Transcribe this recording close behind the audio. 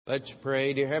Let's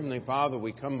pray. Dear Heavenly Father,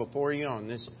 we come before you on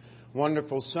this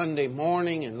wonderful Sunday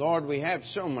morning. And Lord, we have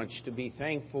so much to be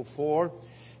thankful for.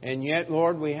 And yet,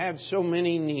 Lord, we have so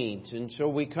many needs. And so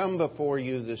we come before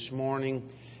you this morning.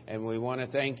 And we want to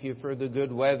thank you for the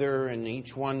good weather and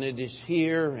each one that is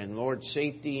here. And Lord,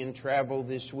 safety in travel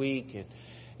this week. And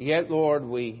yet, Lord,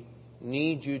 we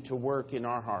need you to work in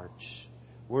our hearts.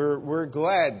 We're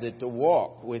glad that the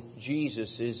walk with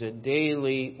Jesus is a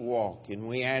daily walk. And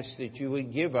we ask that you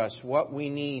would give us what we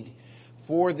need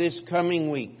for this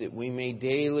coming week, that we may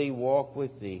daily walk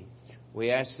with thee.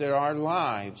 We ask that our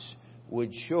lives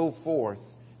would show forth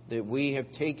that we have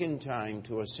taken time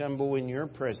to assemble in your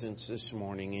presence this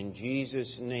morning. In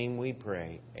Jesus' name we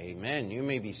pray. Amen. You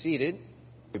may be seated.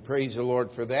 We praise the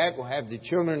Lord for that. We'll have the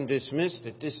children dismissed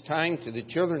at this time to the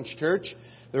children's church.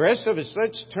 The rest of us,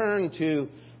 let's turn to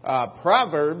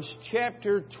Proverbs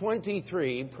chapter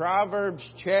 23. Proverbs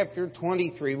chapter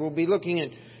 23. We'll be looking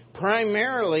at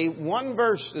primarily one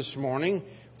verse this morning.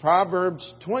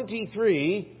 Proverbs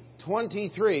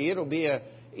 23:23. It'll be an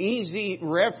easy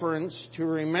reference to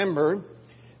remember.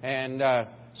 And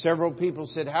several people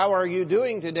said, "How are you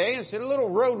doing today?" I said, "A little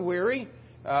road weary."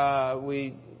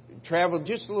 We traveled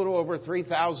just a little over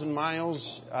 3,000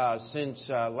 miles since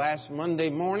last Monday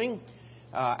morning.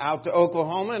 Out to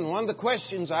Oklahoma, and one of the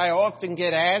questions I often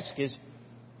get asked is,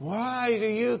 why do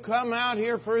you come out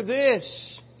here for this?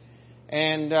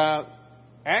 And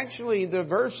actually, the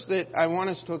verse that I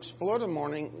want us to explore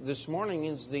this morning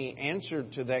is the answer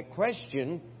to that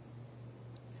question.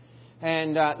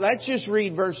 And let's just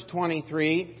read verse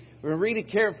 23. We'll read it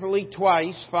carefully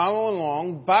twice. Follow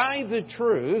along. Buy the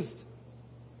truth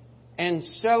and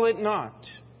sell it not.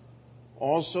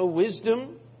 Also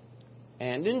wisdom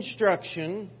and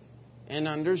instruction and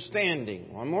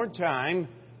understanding. One more time.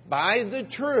 Buy the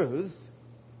truth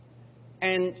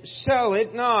and sell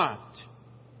it not.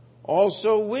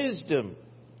 Also wisdom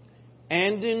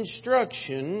and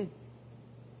instruction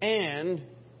and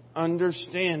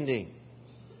understanding.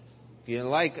 If you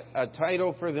like a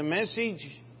title for the message,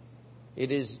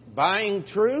 it is Buying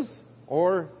Truth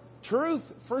or Truth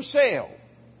for Sale.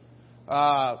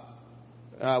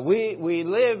 We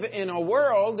live in a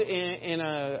world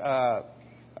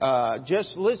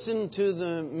just listen to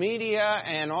the media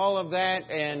and all of that,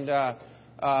 and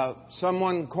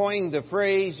someone coined the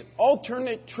phrase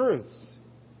alternate truth.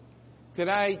 Could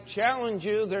I challenge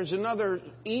you? There's another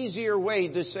easier way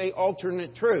to say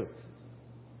alternate truth.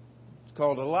 It's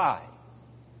called a lie.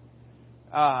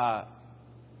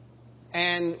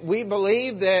 And we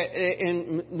believe that,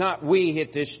 not we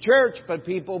at this church, but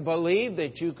people believe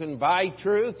that you can buy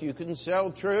truth, you can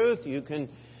sell truth, you can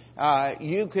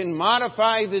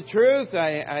modify the truth.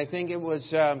 I think it was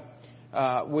the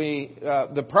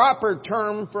proper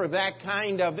term for that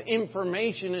kind of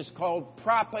information is called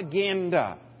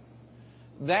propaganda.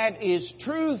 That is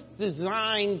truth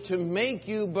designed to make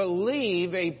you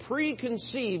believe a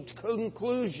preconceived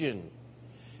conclusion.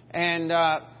 And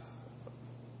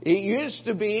it used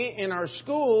to be in our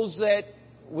schools that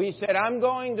we said, I'm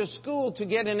going to school to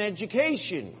get an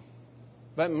education.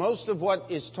 But most of what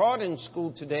is taught in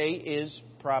school today is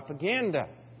propaganda.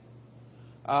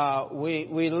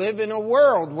 We live in a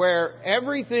world where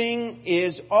everything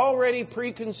is already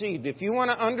preconceived. If you want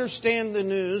to understand the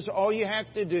news, all you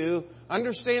have to do,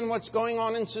 understand what's going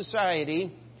on in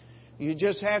society, you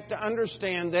just have to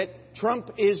understand that Trump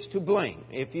is to blame.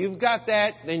 If you've got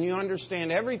that, then you understand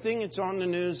everything that's on the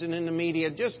news and in the media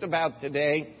just about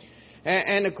today.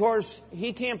 And of course,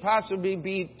 he can't possibly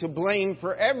be to blame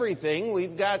for everything.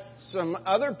 We've got some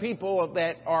other people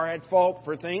that are at fault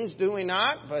for things, do we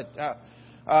not? But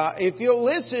if you'll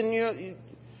listen,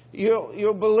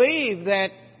 you'll believe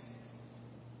that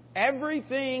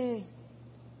everything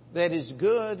that is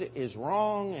good is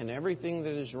wrong and everything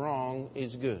that is wrong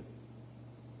is good.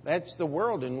 That's the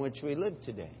world in which we live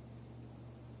today.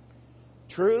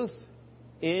 Truth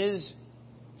is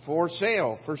for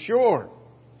sale, for sure.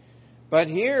 But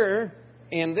here,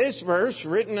 in this verse,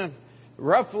 written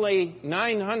roughly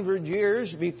 900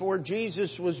 years before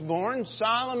Jesus was born,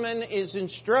 Solomon is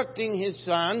instructing his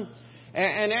son.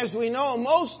 And as we know,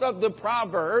 most of the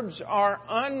Proverbs are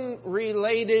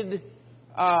unrelated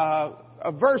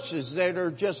verses that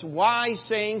are just wise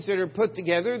sayings that are put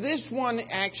together. This one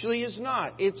actually is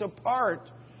not. It's a part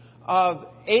of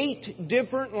 8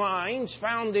 different lines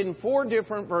found in 4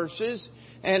 different verses.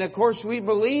 And of course, we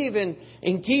believe in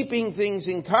keeping things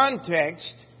in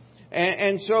context.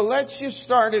 And so let's just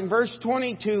start in verse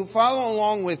 22. Follow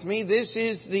along with me. This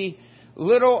is the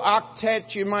little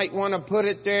octet, you might want to put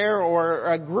it there,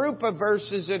 or a group of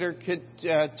verses that are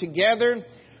together.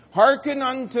 Hearken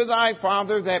unto thy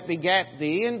father that begat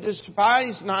thee, and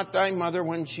despise not thy mother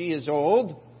when she is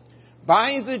old.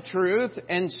 Buy the truth,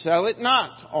 and sell it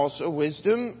not. Also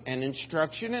wisdom, and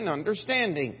instruction, and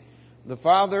understanding. The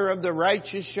father of the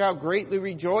righteous shall greatly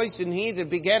rejoice, and he that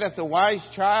begetteth a wise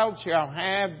child shall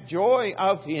have joy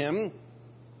of him.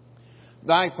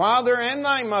 Thy father and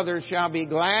thy mother shall be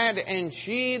glad, and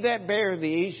she that bare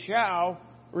thee shall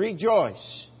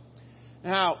rejoice.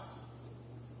 Now,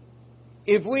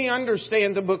 if we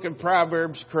understand the book of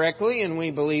Proverbs correctly, and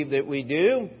we believe that we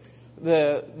do,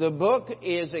 the book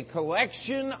is a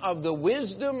collection of the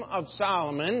wisdom of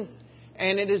Solomon,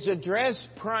 and it is addressed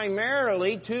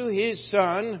primarily to his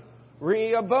son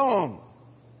Rehoboam,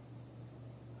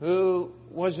 who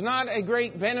was not a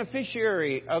great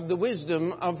beneficiary of the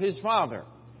wisdom of his father.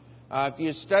 If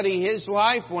you study his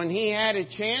life, when he had a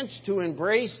chance to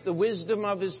embrace the wisdom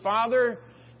of his father,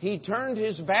 he turned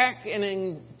his back and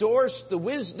endorsed the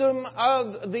wisdom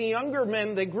of the younger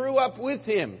men that grew up with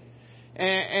him.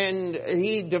 And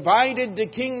he divided the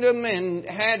kingdom and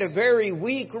had a very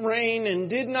weak reign and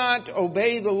did not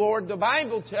obey the Lord. The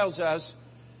Bible tells us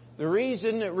the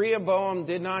reason that Rehoboam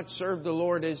did not serve the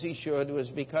Lord as he should was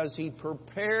because he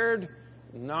prepared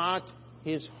not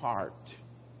his heart.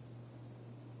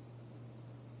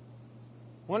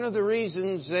 One of the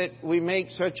reasons that we make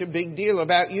such a big deal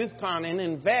about YouthCon and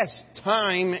invest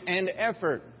time and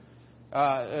effort.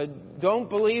 Don't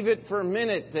believe it for a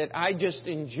minute that I just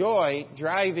enjoy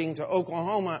driving to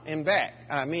Oklahoma and back.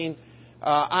 I mean,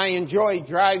 I enjoy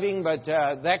driving, but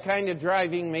that kind of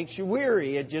driving makes you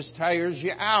weary. It just tires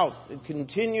you out.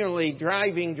 Continually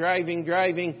driving.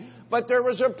 But there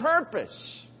was a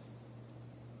purpose.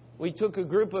 We took a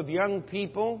group of young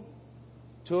people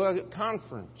to a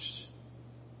conference.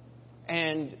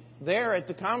 And there at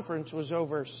the conference was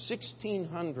over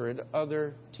 1,600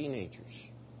 other teenagers.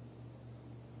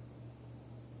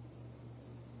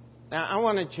 Now, I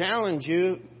want to challenge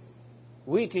you.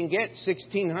 We can get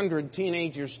 1,600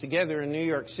 teenagers together in New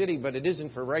York City, but it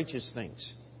isn't for righteous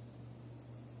things.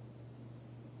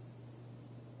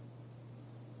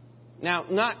 Now,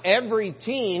 not every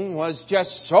teen was just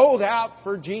sold out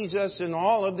for Jesus and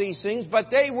all of these things, but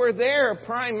they were there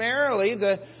primarily.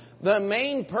 The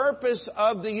main purpose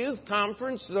of the youth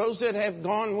conference, those that have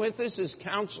gone with us as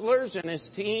counselors and as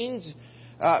teens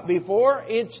before,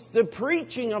 it's the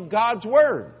preaching of God's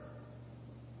Word.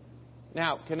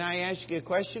 Now, can I ask you a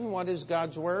question? What is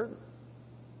God's Word?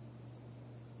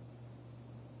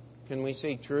 Can we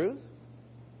say truth?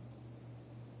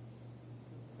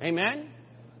 Amen?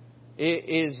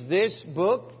 Is this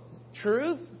book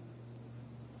truth?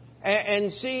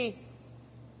 And see,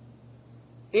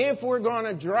 if we're going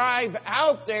to drive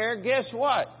out there, guess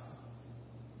what?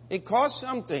 It costs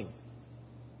something.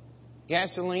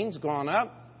 Gasoline's gone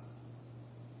up.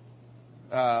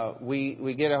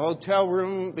 We get a hotel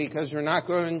room because we're not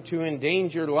going to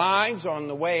endanger lives on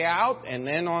the way out and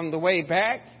then on the way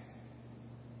back.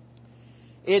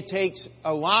 It takes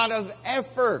a lot of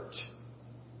effort.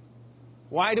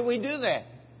 Why do we do that?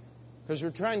 Because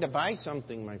we're trying to buy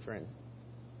something, my friend.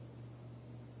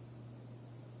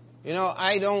 You know,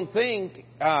 I don't think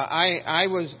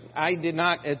I did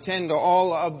not attend to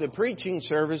all of the preaching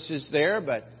services there,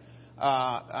 but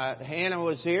Hannah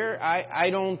was here.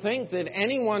 I don't think that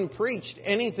anyone preached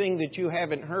anything that you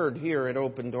haven't heard here at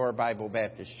Open Door Bible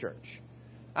Baptist Church.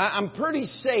 I'm pretty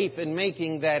safe in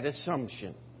making that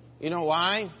assumption. You know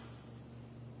why?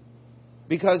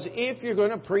 Because if you're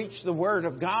going to preach the Word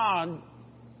of God,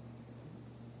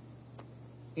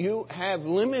 you have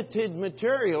limited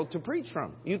material to preach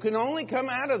from. You can only come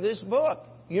out of this book.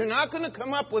 You're not going to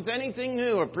come up with anything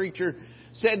new. A preacher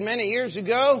said many years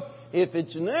ago, if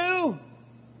it's new,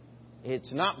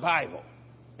 it's not Bible.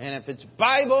 And if it's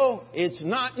Bible, it's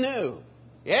not new.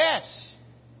 Yes.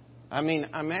 I mean,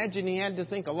 imagine he had to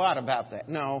think a lot about that.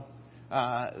 No,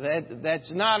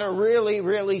 that's not a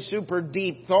really super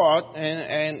deep thought.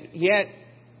 And yet,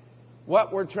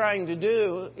 what we're trying to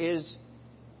do is,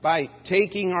 by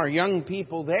taking our young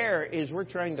people there, is we're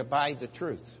trying to buy the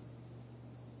truth.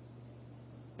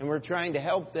 And we're trying to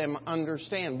help them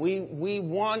understand. We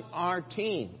want our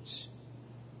teens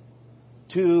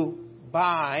to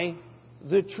buy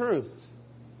the truth.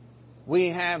 We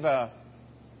have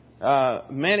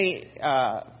many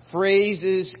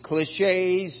phrases,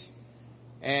 cliches,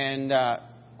 and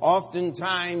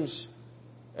oftentimes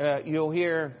you'll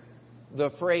hear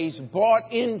the phrase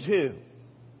bought into.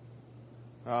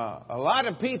 A lot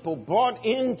of people bought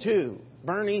into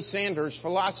Bernie Sanders'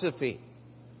 philosophy.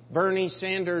 Bernie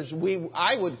Sanders,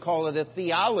 I would call it a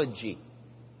theology.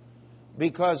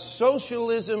 Because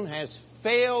socialism has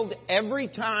failed every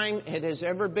time it has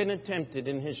ever been attempted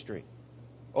in history.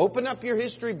 Open up your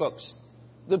history books.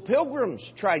 The Pilgrims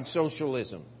tried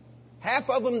socialism. Half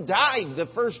of them died the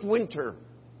first winter.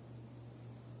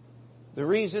 The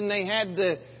reason they had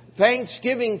the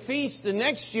Thanksgiving feast the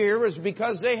next year was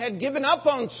because they had given up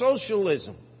on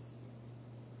socialism.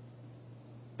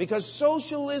 Because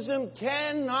socialism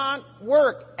cannot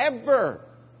work, ever.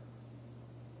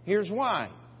 Here's why.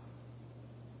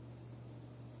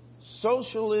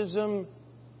 Socialism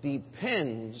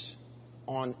depends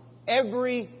on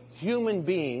every human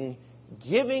being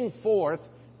giving forth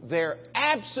their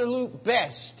absolute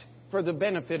best for the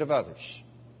benefit of others.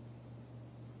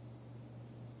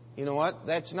 You know what?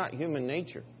 That's not human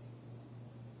nature.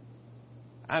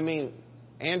 I mean,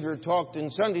 Andrew talked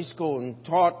in Sunday school and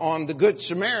taught on the Good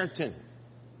Samaritan.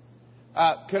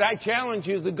 Could I challenge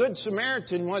you? The Good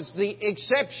Samaritan was the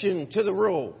exception to the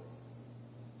rule,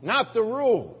 not the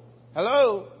rule.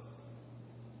 Hello?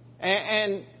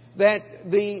 And that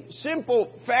the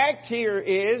simple fact here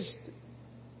is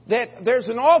that there's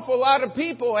an awful lot of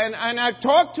people, and I've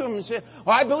talked to them and said,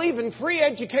 well, I believe in free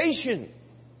education.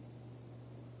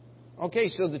 Okay,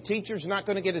 so the teacher's not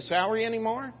going to get a salary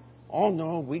anymore? Oh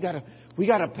no, we got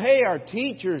to pay our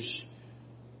teachers.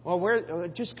 Well,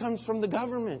 it just comes from the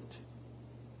government.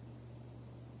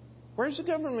 Where does the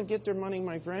government get their money,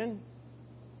 my friend?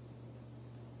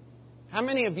 How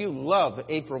many of you love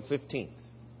April 15th?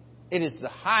 It is the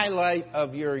highlight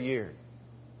of your year.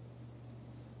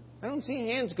 I don't see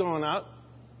hands going up.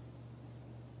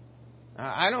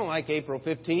 I don't like April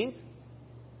 15th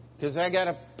because I got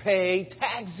to pay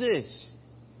taxes.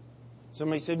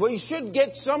 Somebody said, well, you should get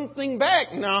something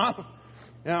back.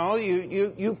 No,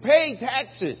 you pay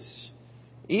taxes.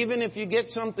 Even if you get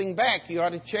something back, you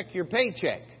ought to check your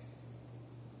paycheck.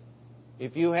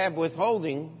 If you have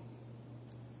withholding,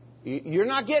 you're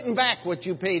not getting back what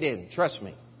you paid in. Trust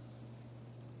me.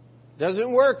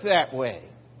 Doesn't work that way.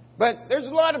 But there's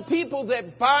a lot of people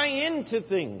that buy into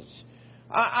things.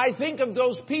 I think of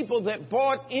those people that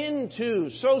bought into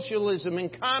socialism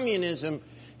and communism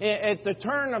at the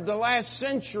turn of the last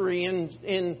century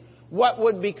in what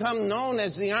would become known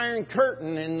as the Iron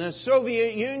Curtain in the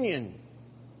Soviet Union.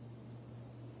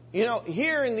 You know,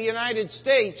 here in the United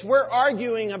States, we're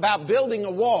arguing about building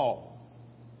a wall.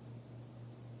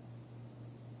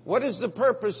 What is the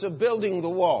purpose of building the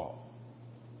wall?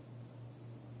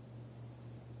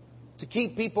 To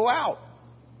keep people out.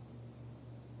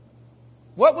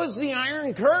 What was the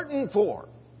Iron Curtain for?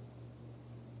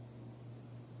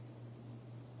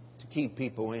 To keep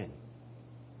people in.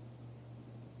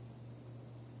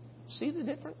 See the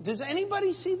difference? Does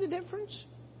anybody see the difference?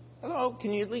 Hello,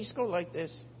 can you at least go like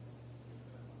this?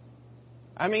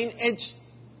 I mean, it's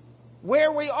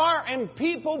where we are, and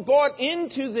people bought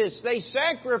into this. They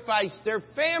sacrificed their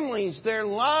families, their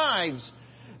lives,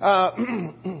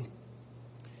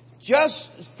 just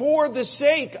for the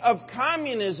sake of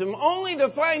communism, only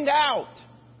to find out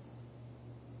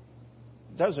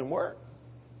it doesn't work.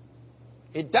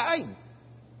 It died.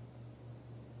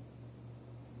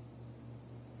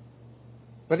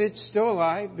 But it's still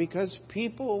alive because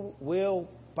people will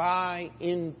buy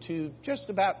into just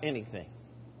about anything.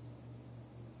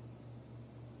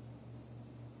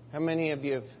 How many of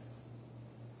you have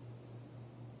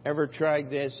ever tried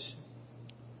this?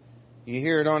 You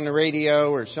hear it on the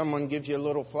radio, or someone gives you a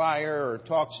little flyer or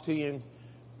talks to you.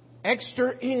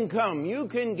 Extra income. You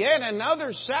can get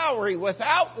another salary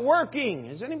without working.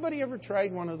 Has anybody ever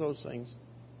tried one of those things?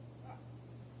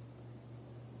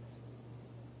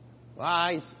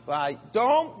 Lies.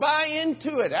 Don't buy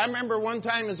into it. I remember one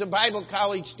time as a Bible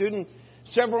college student,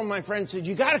 several of my friends said,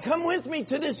 you got to come with me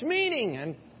to this meeting.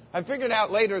 And I figured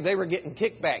out later they were getting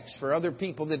kickbacks for other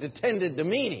people that attended the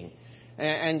meeting.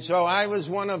 And so I was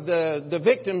one of the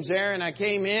victims there, and I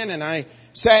came in and I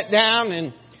sat down,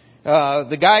 and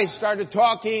the guy started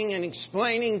talking and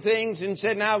explaining things and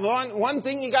said, now one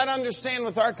thing you got to understand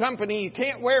with our company, you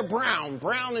can't wear brown.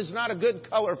 Brown is not a good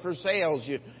color for sales.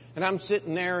 And I'm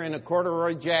sitting there in a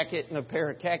corduroy jacket and a pair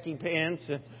of khaki pants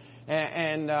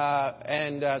and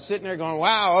sitting there going,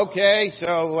 wow, okay,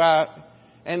 so...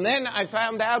 And then I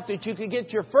found out that you could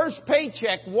get your first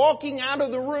paycheck walking out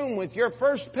of the room with your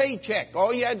first paycheck.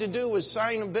 All you had to do was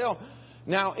sign a bill.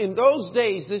 Now, in those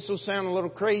days, this will sound a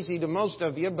little crazy to most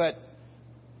of you, but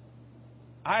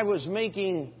I was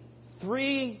making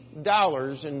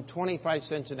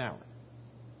 $3.25 an hour.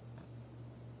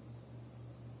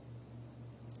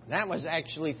 That was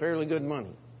actually fairly good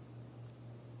money.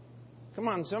 Come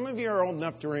on, some of you are old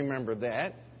enough to remember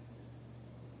that.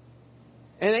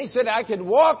 And they said I could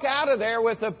walk out of there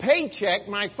with a paycheck,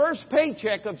 my first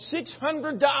paycheck of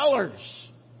 $600.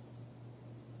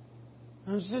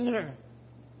 I was sitting there,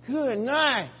 good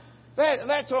night.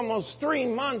 That's almost 3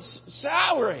 months'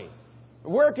 salary.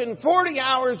 Working 40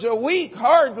 hours a week,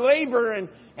 hard labor,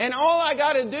 and all I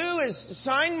got to do is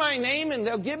sign my name and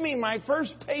they'll give me my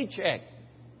first paycheck.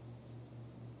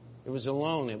 It was a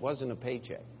loan. It wasn't a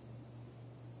paycheck.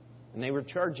 And they were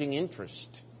charging interest.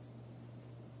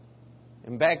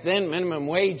 And back then, minimum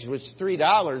wage was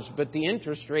 $3, but the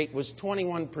interest rate was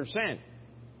 21%.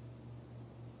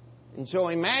 And so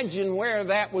imagine where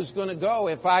that was going to go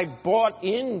if I bought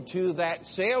into that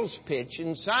sales pitch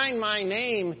and signed my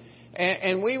name,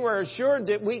 and we were assured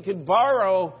that we could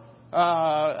borrow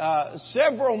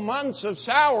several months of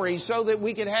salary so that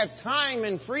we could have time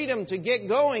and freedom to get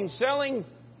going selling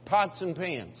pots and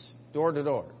pans door to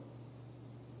door.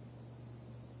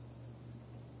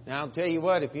 Now, I'll tell you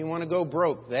what, if you want to go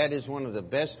broke, that is one of the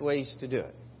best ways to do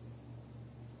it.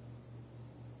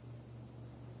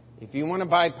 If you want to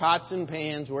buy pots and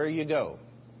pans, where you go?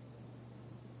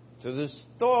 To the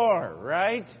store,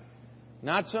 right?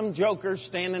 Not some joker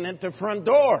standing at the front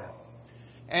door.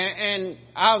 And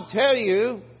I'll tell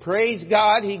you, praise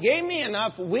God, He gave me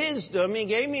enough wisdom, He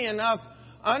gave me enough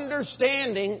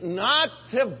understanding not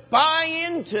to buy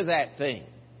into that thing.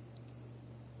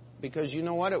 Because you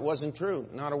know what? It wasn't true.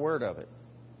 Not a word of it.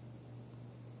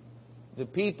 The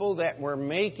people that were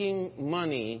making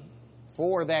money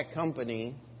for that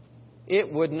company,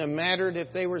 it wouldn't have mattered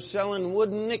if they were selling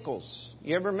wooden nickels.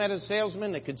 You ever met a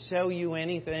salesman that could sell you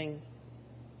anything?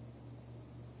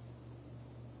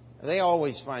 They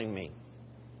always find me.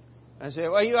 I say,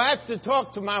 well, you have to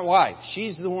talk to my wife.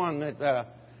 She's the one that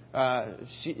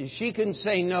she can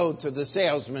say no to the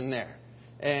salesman there.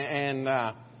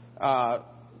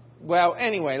 Well,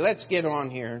 anyway, let's get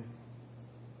on here.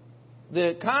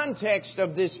 The context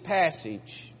of this passage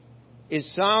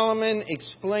is Solomon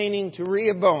explaining to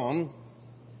Rehoboam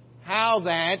how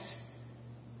that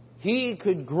he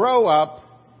could grow up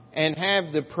and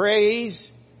have the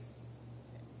praise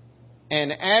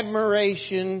and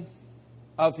admiration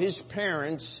of his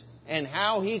parents, and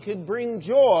how he could bring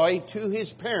joy to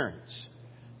his parents.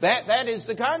 That is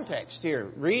the context here.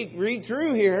 Read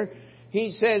through here.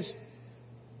 He says,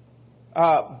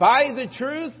 by the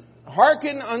truth,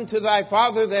 hearken unto thy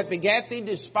father that begat thee,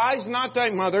 despise not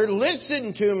thy mother.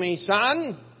 Listen to me,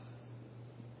 son.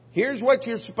 Here's what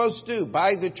you're supposed to do.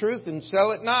 Buy the truth and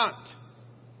sell it not.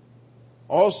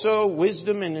 Also,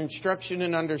 wisdom and instruction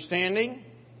and understanding.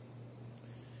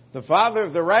 The father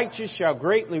of the righteous shall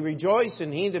greatly rejoice,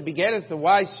 and he that begetteth the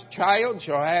wise child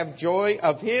shall have joy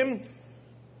of him.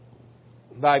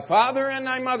 Thy father and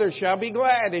thy mother shall be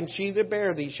glad, and she that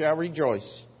bare thee shall rejoice.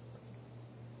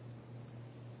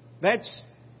 That's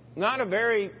not a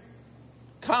very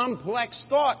complex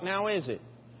thought now, is it?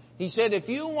 He said, if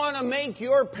you want to make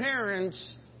your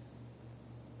parents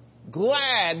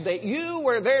glad that you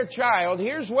were their child,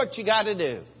 here's what you got to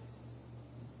do.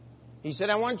 He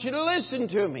said, I want you to listen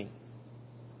to me.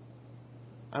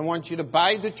 I want you to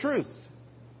buy the truth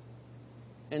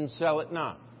and sell it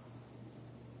not.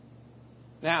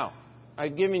 Now,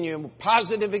 I've given you a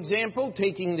positive example,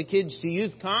 taking the kids to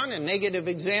YouthCon, a negative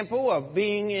example of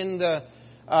being in the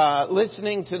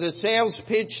listening to the sales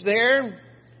pitch there.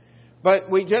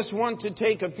 But we just want to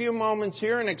take a few moments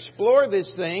here and explore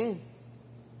this thing.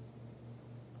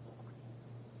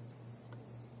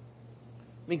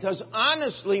 Because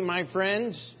honestly, my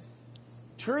friends,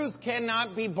 truth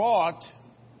cannot be bought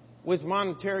with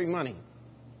monetary money.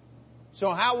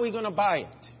 So how are we going to buy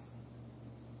it?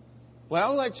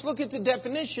 Well, let's look at the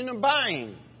definition of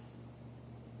buying.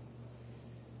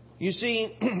 You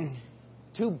see,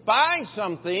 to buy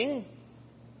something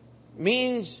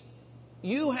means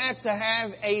you have to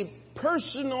have a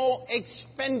personal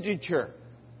expenditure.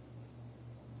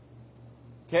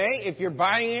 Okay? If you're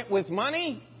buying it with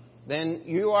money, then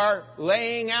you are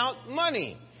laying out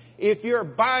money. If you're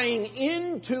buying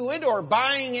into it or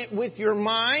buying it with your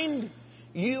mind,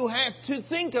 you have to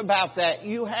think about that.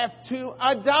 You have to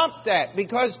adopt that.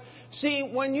 Because, see,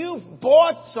 when you've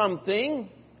bought something,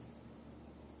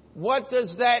 what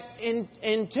does that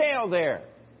entail there?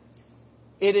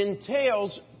 It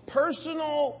entails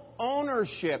personal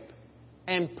ownership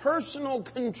and personal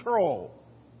control.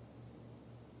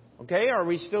 Okay, are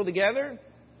we still together?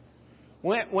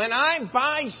 When I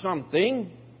buy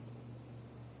something,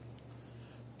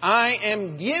 I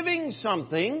am giving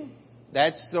something.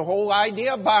 That's the whole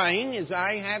idea of buying, is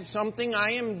I have something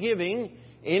I am giving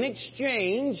in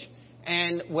exchange.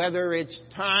 And whether it's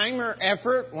time or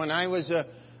effort, when I was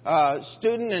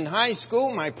student in high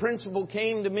school, my principal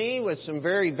came to me with some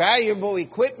very valuable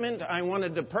equipment I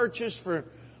wanted to purchase for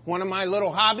one of my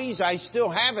little hobbies. I still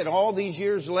have it all these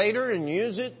years later and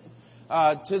use it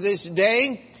to this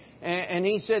day. And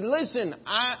he said, listen,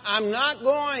 I'm not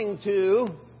going to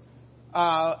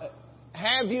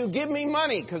have you give me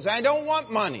money because I don't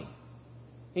want money.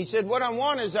 He said, what I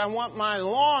want my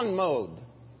lawn mowed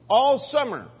all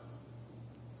summer.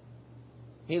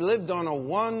 He lived on a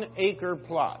 1-acre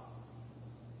plot.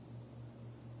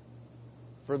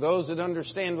 For those that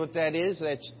understand what that is,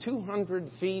 that's 200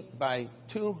 feet by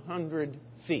 200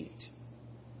 feet.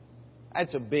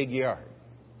 That's a big yard.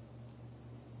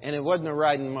 And it wasn't a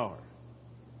riding mower.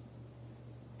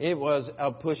 It was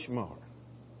a push mower.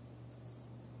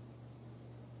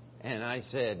 And I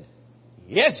said,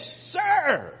 yes,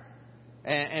 sir!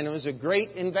 And it was a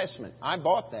great investment. I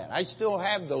bought that. I still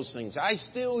have those things. I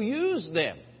still use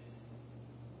them.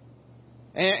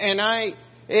 And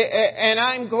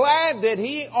I'm glad that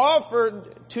he offered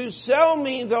to sell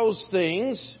me those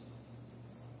things.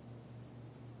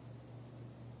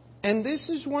 And this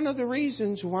is one of the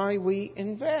reasons why we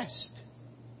invest.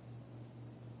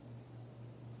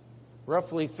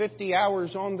 Roughly 50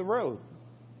 hours on the road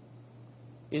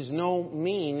is no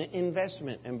mean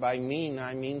investment. And by mean,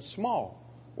 I mean small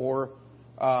or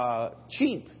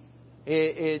cheap.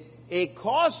 It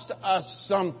cost us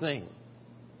something.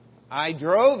 I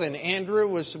drove, and Andrew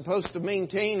was supposed to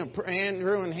maintain,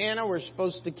 Andrew and Hannah were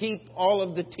supposed to keep all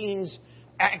of the teens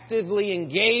actively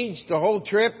engaged the whole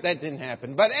trip. That didn't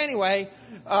happen. But anyway,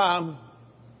 a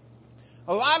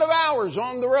lot of hours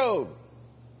on the road.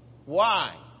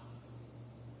 Why?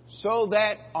 So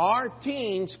that our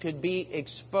teens could be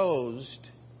exposed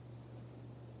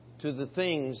to the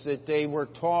things that they were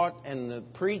taught and the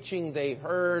preaching they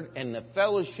heard and the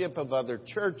fellowship of other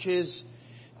churches.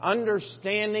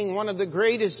 Understanding one of the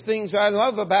greatest things I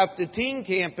love about the teen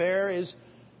camp there is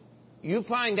you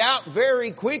find out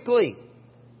very quickly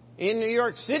in New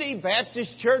York City,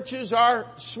 Baptist churches are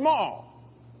small.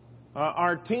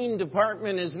 Our teen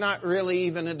department is not really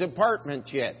even a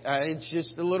department yet. It's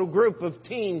just a little group of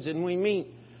teens, and we meet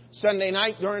Sunday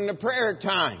night during the prayer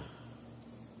time.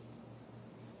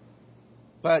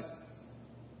 But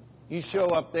you show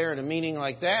up there at a meeting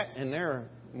like that, and there are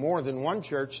more than one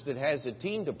church that has a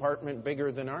teen department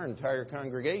bigger than our entire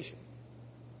congregation.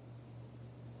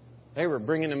 They were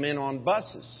bringing them in on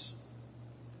buses.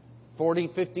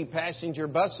 40, 50 passenger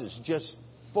buses just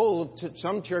full of,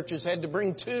 some churches had to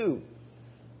bring 2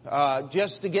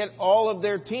 just to get all of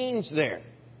their teens there.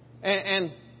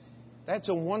 And that's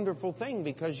a wonderful thing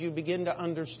because you begin to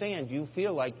understand. You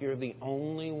feel like you're the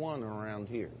only one around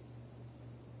here.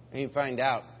 And you find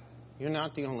out you're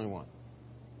not the only one.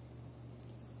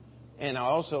 And I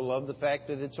also love the fact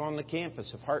that it's on the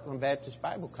campus of Heartland Baptist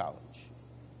Bible College.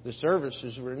 The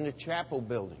services were in the chapel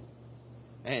building.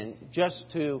 And just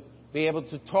to be able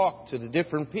to talk to the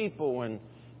different people, and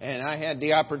I had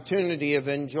the opportunity of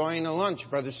enjoying a lunch.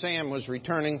 Brother Sam was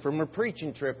returning from a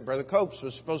preaching trip. Brother Copes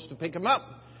was supposed to pick him up.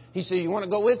 He said, you want to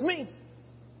go with me?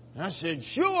 And I said,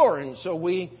 sure. And so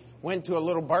we went to a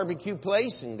little barbecue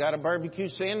place and got a barbecue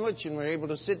sandwich, and were able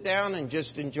to sit down and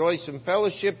just enjoy some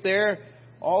fellowship there.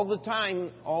 All the time,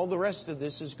 all the rest of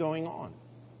this is going on.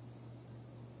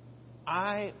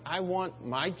 I want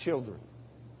my children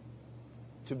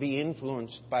to be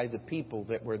influenced by the people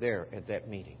that were there at that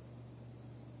meeting.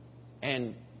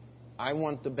 And I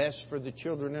want the best for the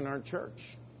children in our church.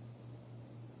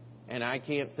 And I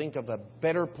can't think of a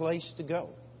better place to go.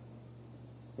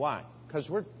 Why? Because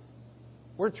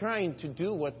we're trying to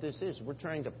do what this is. We're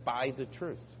trying to buy the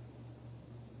truth.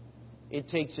 It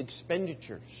takes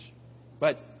expenditures.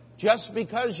 But just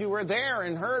because you were there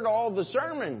and heard all the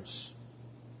sermons,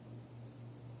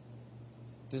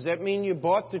 does that mean you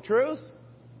bought the truth?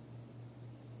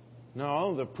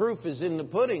 No, the proof is in the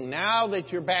pudding. Now that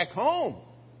you're back home,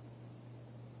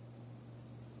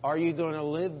 are you going to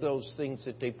live those things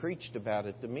that they preached about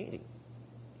at the meeting?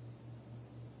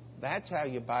 That's how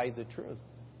you buy the truth.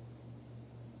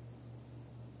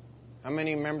 How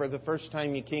many remember the first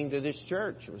time you came to this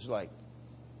church? It was like,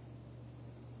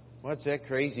 what's that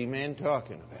crazy man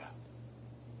talking about?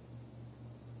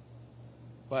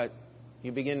 But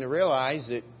you begin to realize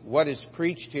that what is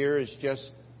preached here is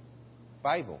just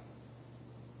Bible.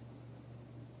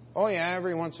 Oh yeah,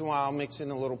 every once in a while I'll mix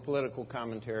in a little political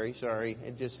commentary. Sorry,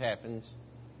 it just happens.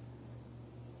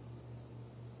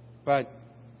 But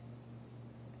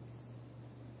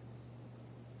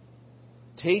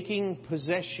taking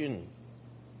possession,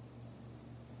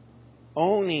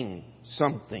 owning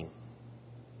something,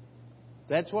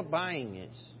 that's what buying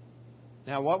is.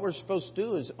 Now what we're supposed to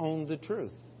do is own the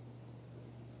truth.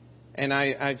 And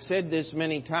I've said this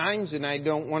many times, and I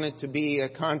don't want it to be a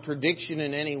contradiction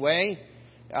in any way.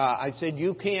 I've said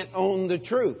you can't own the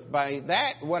truth. By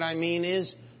that, what I mean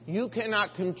is you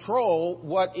cannot control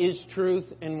what is truth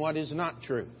and what is not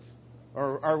truth.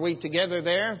 Are we together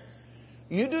there?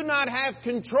 You do not have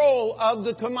control of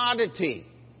the commodity.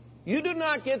 You do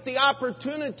not get the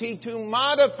opportunity to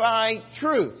modify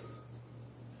truth.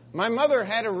 My mother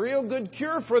had a real good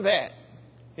cure for that.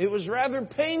 It was rather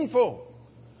painful.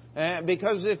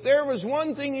 Because if there was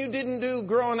one thing you didn't do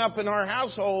growing up in our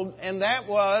household, and that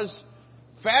was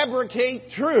fabricate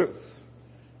truth,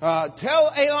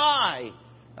 tell a lie.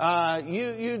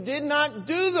 You did not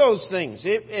do those things.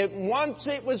 Once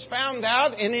it was found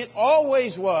out, and it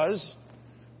always was,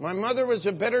 my mother was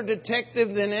a better detective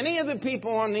than any of the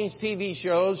people on these TV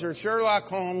shows or Sherlock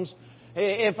Holmes.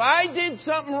 If I did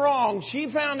something wrong, she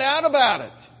found out about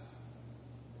it.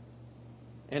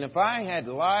 And if I had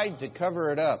lied to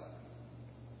cover it up,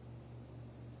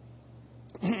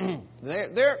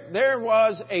 there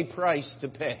was a price to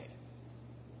pay.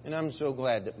 And I'm so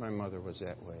glad that my mother was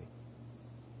that way.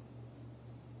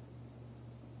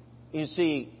 You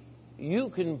see,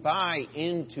 you can buy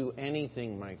into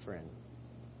anything, my friend.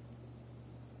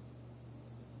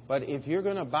 But if you're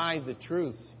going to buy the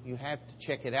truth, you have to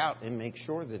check it out and make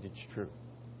sure that it's true.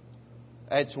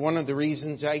 That's one of the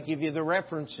reasons I give you the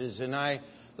references and I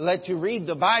let you read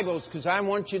the Bibles, because I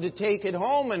want you to take it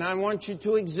home and I want you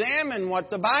to examine what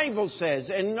the Bible says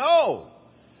and know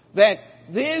that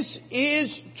this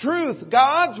is truth.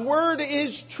 God's Word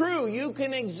is true. You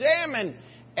can examine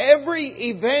every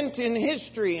event in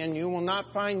history and you will not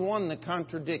find one that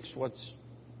contradicts what's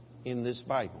in this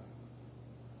Bible.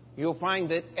 You'll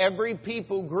find that every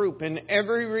people group and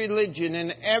every religion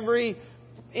and every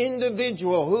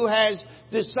individual who has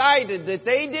decided that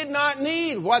they did not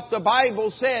need what the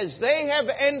Bible says, they have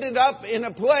ended up in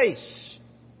a place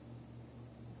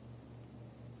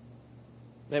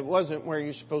that wasn't where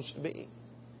you're supposed to be.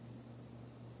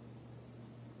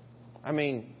 I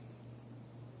mean,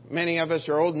 many of us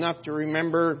are old enough to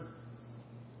remember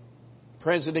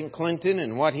President Clinton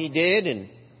and what he did and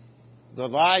the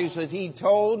lies that he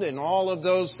told and all of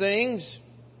those things.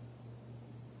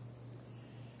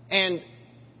 And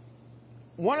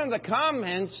one of the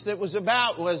comments that was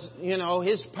about was,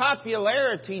 his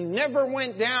popularity never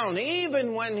went down.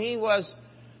 Even when he was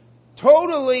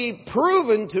totally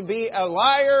proven to be a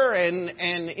liar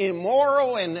and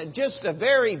immoral and just a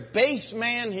very base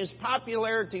man, his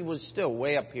popularity was still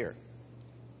way up here.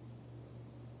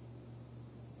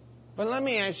 But let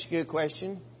me ask you a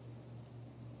question.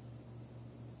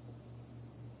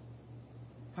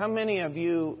 How many of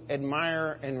you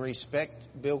admire and respect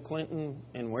Bill Clinton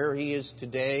and where he is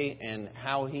today and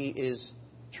how he is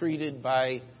treated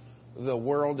by the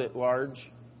world at large?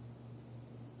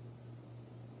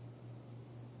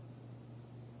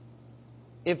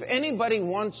 If anybody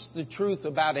wants the truth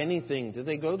about anything, do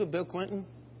they go to Bill Clinton?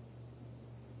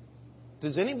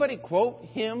 Does anybody quote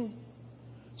him?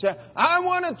 Say, I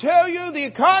want to tell you the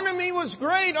economy was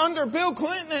great under Bill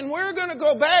Clinton and we're going to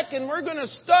go back and we're going to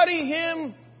study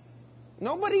him.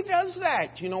 Nobody does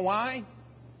that. You know why?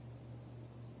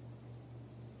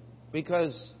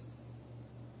 Because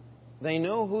they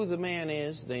know who the man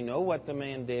is. They know what the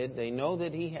man did. They know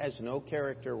that he has no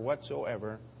character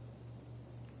whatsoever.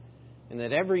 And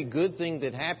that every good thing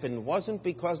that happened wasn't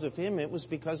because of him. It was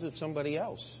because of somebody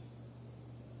else.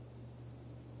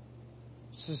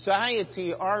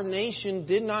 Society, our nation,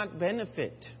 did not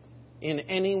benefit in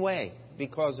any way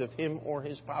because of him or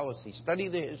his policy. Study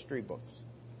the history books.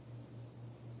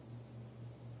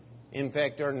 In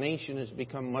fact, our nation has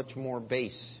become much more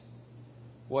base.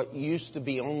 What used to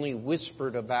be only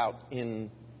whispered about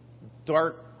in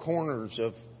dark corners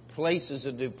of places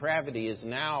of depravity is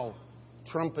now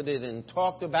trumpeted and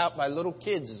talked about by little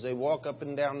kids as they walk up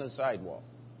and down the sidewalk.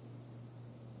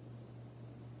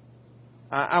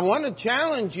 I want to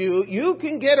challenge you. You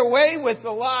can get away with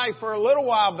the lie for a little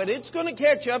while, but it's going to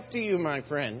catch up to you, my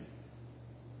friend.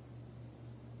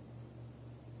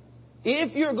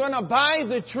 If you're going to buy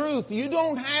the truth, you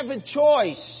don't have a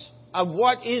choice of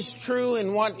what is true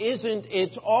and what isn't.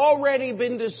 It's already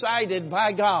been decided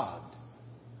by God.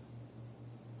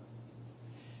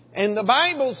 And the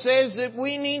Bible says that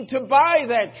we need to buy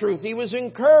that truth. He was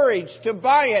encouraged to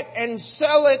buy it and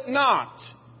sell it not.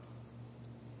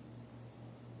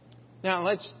 Now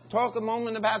let's talk a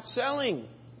moment about selling.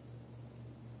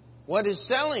 What is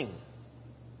selling?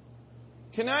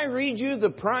 Can I read you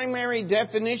the primary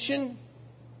definition?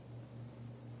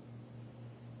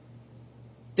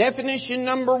 Definition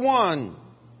number 1.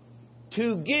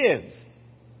 To give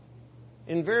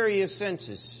in various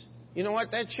senses. You know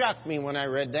what? That shocked me when I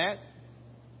read that.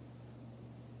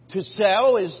 To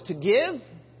sell is to give?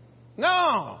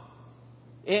 No.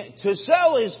 To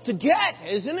sell is to get,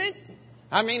 isn't it?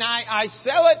 I mean, I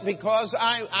sell it because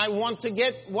I want to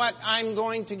get what I'm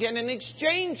going to get in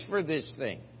exchange for this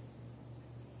thing.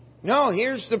 No,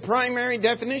 here's the primary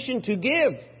definition: to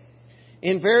give.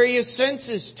 In various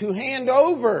senses, to hand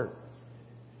over.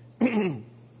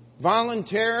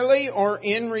 Voluntarily or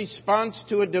in response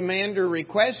to a demand or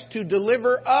request, to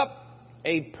deliver up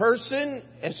a person,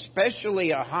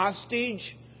 especially a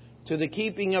hostage, to the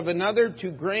keeping of another,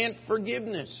 to grant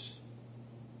forgiveness.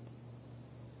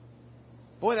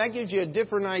 Boy, that gives you a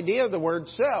different idea of the word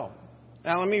sell.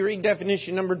 Now let me read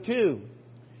definition number 2.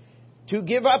 To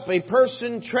give up a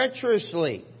person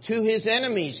treacherously to his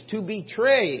enemies, to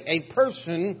betray a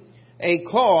person, a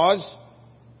cause,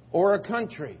 or a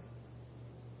country.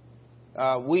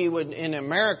 We would, in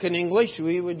American English,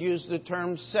 we would use the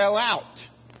term sell out.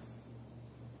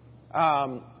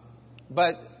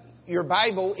 But your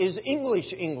Bible is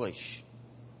English.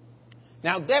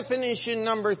 Now, definition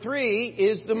number 3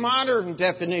 is the modern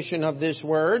definition of this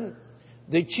word.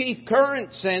 The chief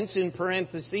current sense, in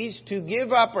parentheses, to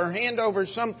give up or hand over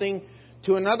something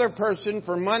to another person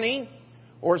for money,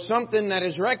 or something that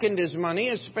is reckoned as money,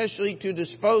 especially to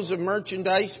dispose of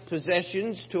merchandise,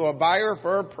 possessions, to a buyer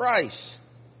for a price.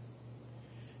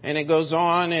 And it goes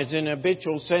on as an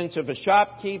habitual sense of a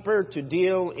shopkeeper, to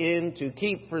deal in, to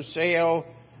keep for sale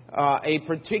a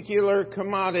particular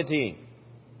commodity.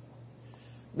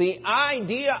 The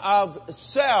idea of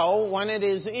sell, when it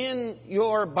is in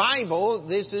your Bible,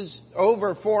 this is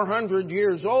over 400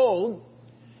 years old,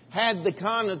 had the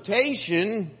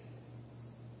connotation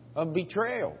of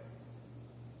betrayal.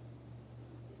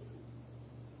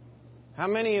 How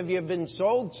many of you have been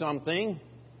sold something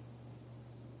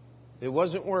that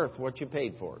wasn't worth what you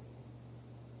paid for it?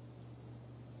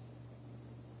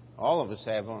 All of us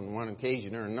have on one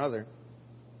occasion or another.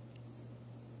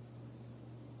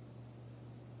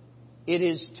 It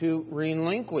is to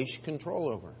relinquish control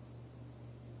over.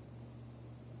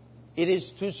 It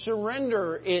is to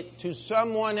surrender it to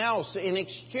someone else in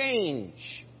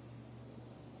exchange.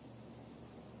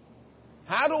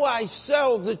 How do I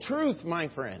sell the truth, my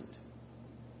friend?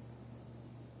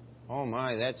 Oh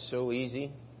my, that's so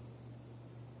easy.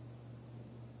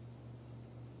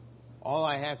 All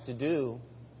I have to do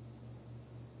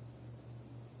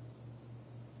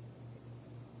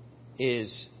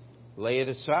is lay it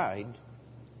aside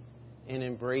and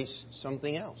embrace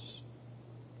something else.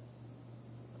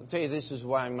 I'll tell you, this is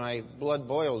why my blood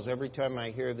boils every time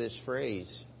I hear this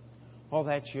phrase. Oh,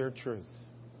 that's your truth.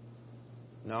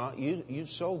 No, you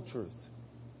sold truth.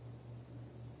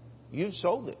 You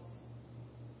sold it.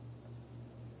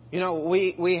 You know,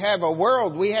 we have a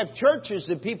world, we have churches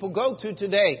that people go to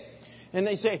today, and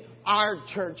they say, our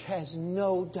church has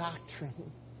no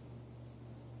doctrine.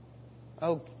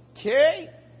 Okay?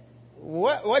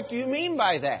 What do you mean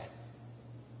by that?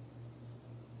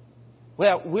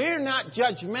 Well, we're not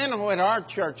judgmental at our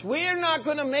church. We're not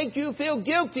going to make you feel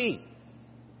guilty.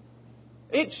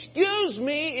 Excuse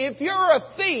me, if you're a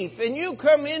thief and you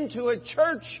come into a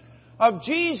church of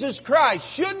Jesus Christ,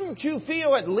 shouldn't you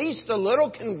feel at least a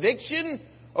little conviction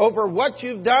over what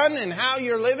you've done and how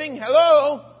you're living?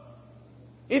 Hello?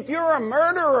 If you're a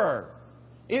murderer,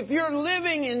 if you're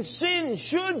living in sin,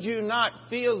 should you not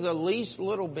feel the least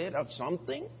little bit of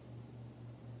something?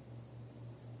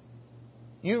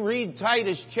 You read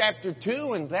Titus chapter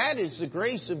 2, and that is the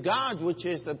grace of God which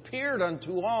has appeared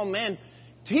unto all men,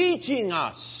 teaching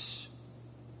us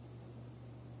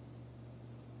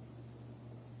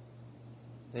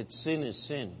that sin is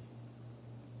sin,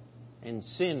 and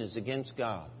sin is against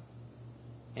God,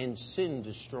 and sin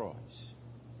destroys.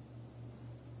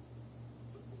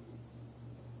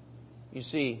 You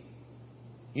see,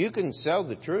 you can sell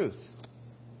the truth,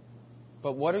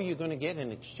 but what are you going to get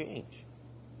in exchange?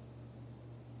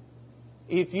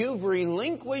 If you've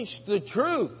relinquished the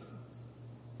truth,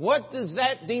 what does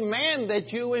that demand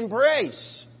that you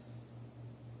embrace?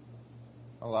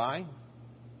 A lie?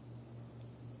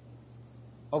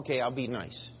 Okay, I'll be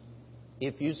nice.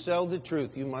 If you sell the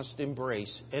truth, you must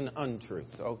embrace an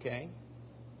untruth, okay?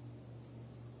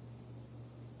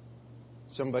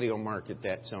 Somebody will market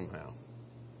that somehow.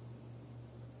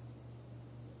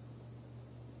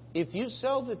 If you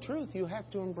sell the truth, you have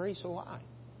to embrace a lie.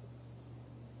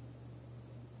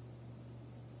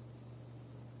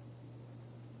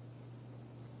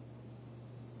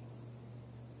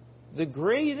 The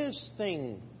greatest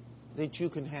thing that you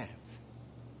can have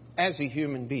as a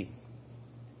human being,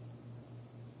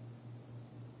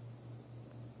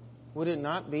 would it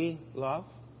not be love?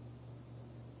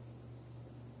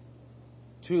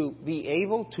 to be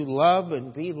able to love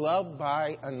and be loved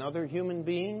by another human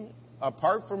being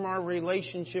apart from our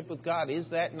relationship with God? Is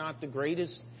that not the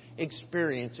greatest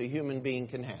experience a human being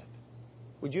can have?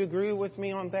 Would you agree with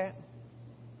me on that?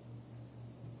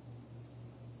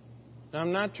 Now,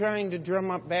 I'm not trying to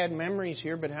drum up bad memories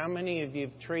here, but how many of you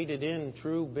have traded in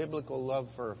true biblical love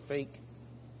for a fake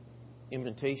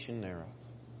imitation thereof?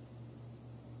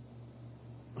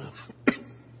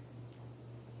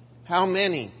 How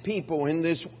many people in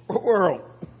this world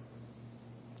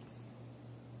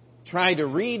try to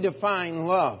redefine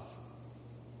love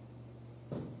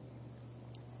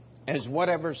as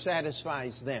whatever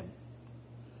satisfies them?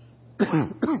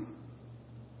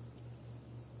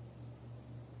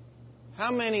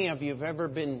 How many of you have ever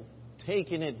been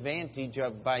taken advantage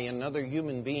of by another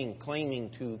human being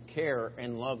claiming to care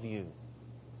and love you?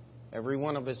 Every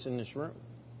one of us in this room.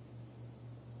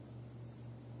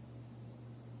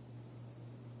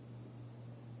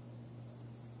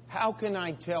 How can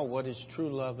I tell what is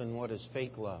true love and what is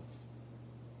fake love?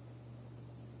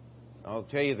 I'll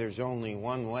tell you, there's only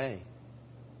one way.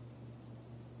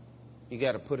 You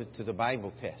got to put it to the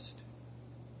Bible test.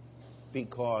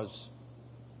 Because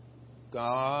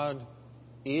God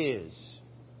is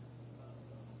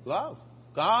love.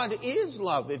 God is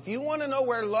love. If you want to know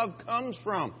where love comes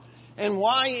from and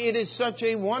why it is such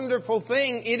a wonderful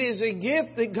thing, it is a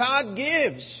gift that God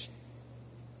gives.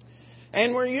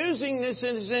 And we're using this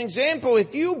as an example.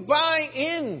 If you buy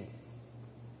in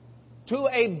to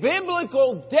a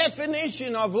biblical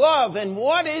definition of love and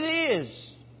what it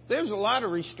is, there's a lot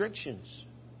of restrictions.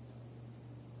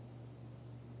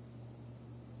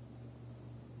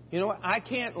 You know what? I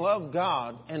can't love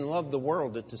God and love the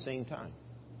world at the same time.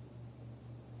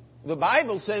 The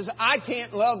Bible says I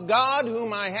can't love God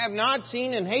whom I have not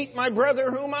seen and hate my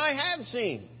brother whom I have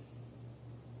seen.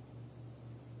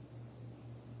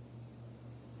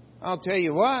 I'll tell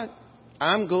you what,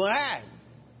 I'm glad.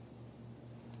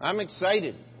 I'm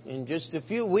excited. In just a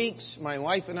few weeks, my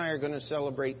wife and I are going to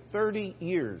celebrate 30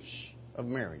 years of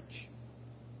marriage.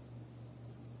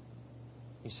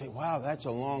 You say, wow, that's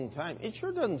a long time. It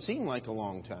sure doesn't seem like a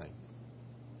long time.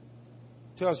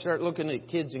 Until I start looking at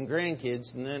kids and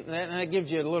grandkids, and then that gives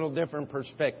you a little different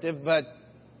perspective. But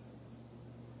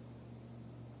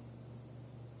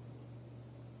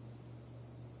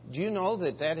do you know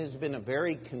that that has been a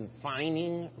very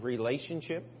confining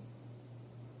relationship?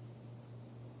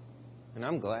 And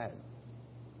I'm glad.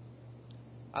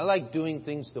 I like doing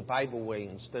things the Bible way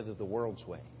instead of the world's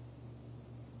way.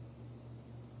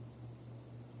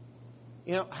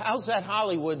 You know, how's that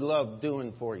Hollywood love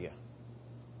doing for you?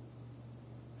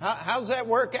 How's that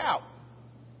work out?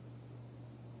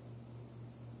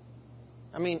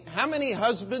 I mean, how many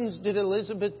husbands did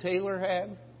Elizabeth Taylor have?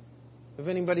 If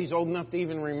anybody's old enough to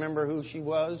even remember who she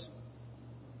was.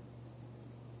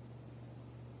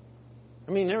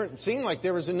 I mean, it seemed like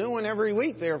there was a new one every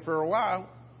week there for a while.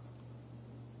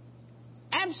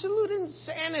 Absolute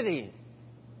insanity.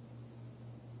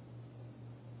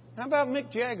 How about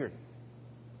Mick Jagger?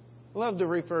 I love to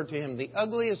refer to him, the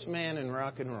ugliest man in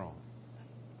rock and roll.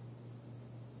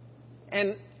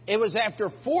 And it was after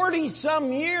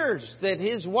 40-some years that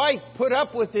his wife put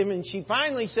up with him, and she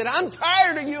finally said, I'm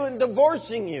tired of you and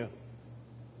divorcing you.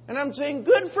 And I'm saying,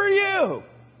 good for you.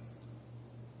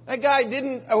 That guy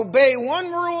didn't obey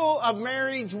one rule of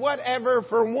marriage, whatever,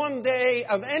 for one day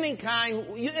of any kind.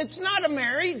 It's not a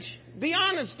marriage. Be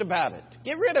honest about it.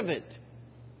 Get rid of it.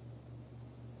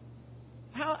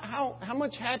 How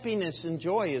much happiness and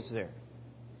joy is there?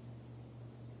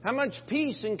 How much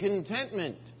peace and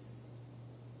contentment?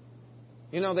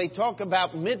 You know, they talk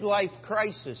about midlife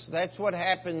crisis. That's what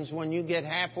happens when you get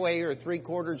halfway or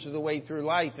three-quarters of the way through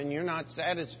life and you're not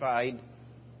satisfied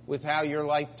with how your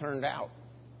life turned out.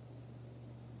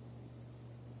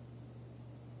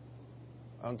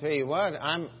 I'll tell you what,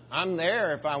 I'm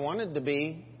there if I wanted to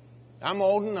be. I'm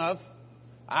old enough.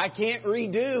 I can't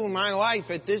redo my life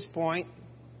at this point,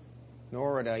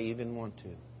 nor would I even want to.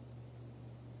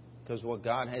 Because what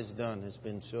God has done has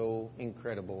been so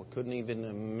incredible. I couldn't even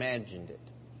imagine it.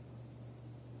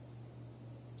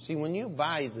 See, when you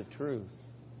buy the truth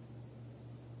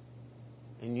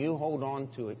and you hold on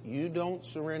to it, you don't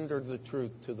surrender the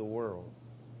truth to the world.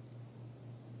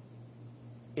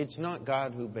 It's not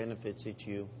God who benefits, it's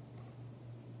you.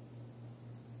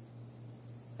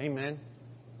 Amen.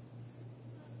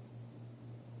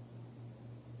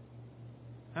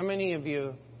 How many of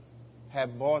you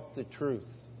have bought the truth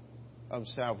of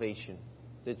salvation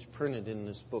that's printed in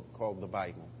this book called the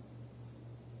Bible?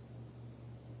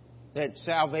 That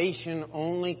salvation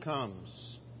only comes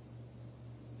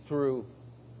through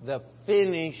the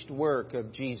finished work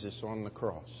of Jesus on the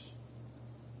cross.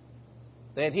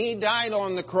 That He died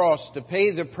on the cross to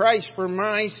pay the price for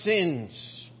my sins.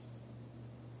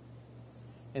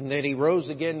 And that He rose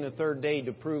again the third day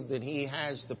to prove that He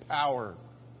has the power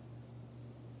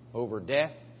over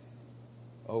death,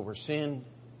 over sin,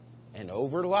 and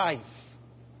over life.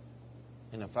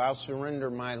 And if I'll surrender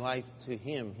my life to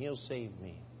Him, He'll save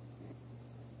me.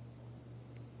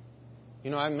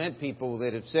 You know, I've met people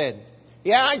that have said,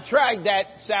 yeah, I tried that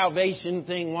salvation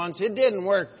thing once. It didn't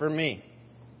work for me.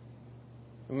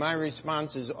 And my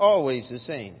response is always the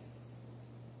same.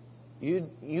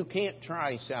 You can't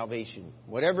try salvation.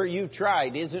 Whatever you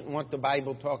tried isn't what the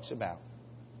Bible talks about.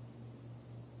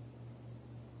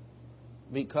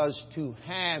 Because to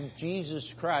have Jesus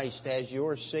Christ as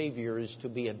your Savior is to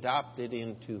be adopted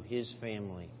into His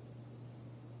family.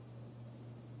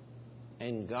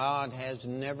 And God has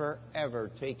never, ever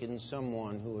taken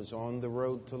someone who is on the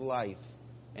road to life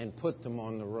and put them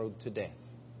on the road to death.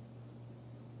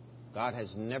 God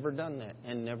has never done that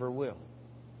and never will.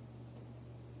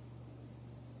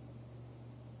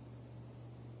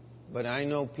 But I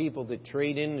know people that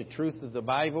trade in the truth of the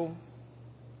Bible.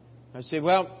 I say,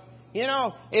 well, you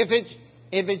know, if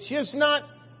it's just not,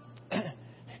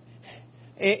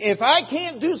 if I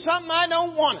can't do something, I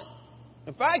don't want it.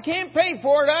 If I can't pay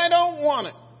for it, I don't want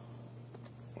it.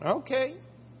 Okay.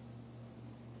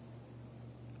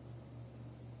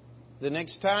 The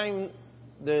next time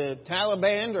the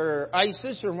Taliban or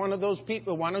ISIS or one of those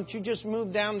people, why don't you just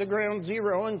move down to ground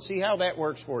zero and see how that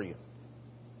works for you?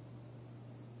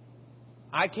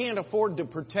 I can't afford the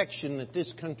protection that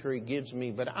this country gives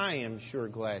me, but I am sure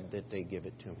glad that they give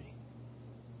it to me.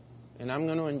 And I'm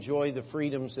going to enjoy the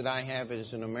freedoms that I have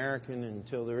as an American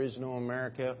until there is no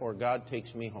America or God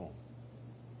takes me home.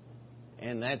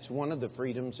 And that's one of the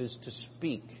freedoms, is to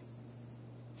speak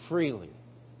freely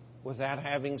without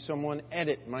having someone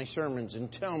edit my sermons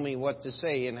and tell me what to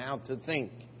say and how to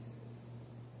think.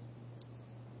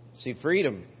 See,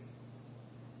 freedom,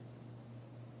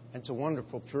 that's a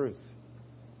wonderful truth.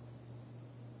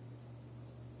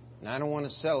 And I don't want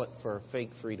to sell it for a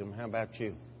fake freedom. How about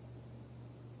you?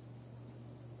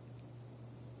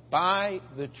 Buy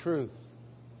the truth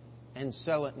and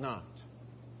sell it not.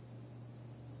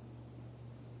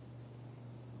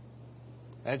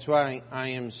 That's why I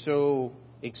am so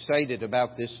excited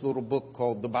about this little book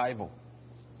called the Bible.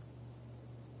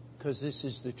 Because this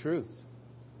is the truth.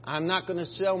 I'm not going to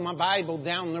sell my Bible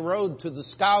down the road to the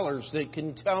scholars that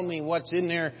can tell me what's in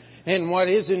there and what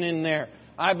isn't in there.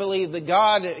 I believe that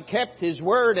God kept His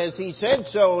Word as He said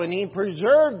so, and He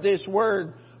preserved this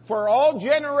Word for all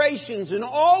generations. And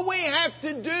all we have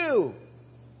to do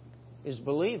is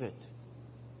believe it.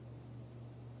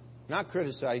 Not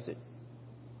criticize it.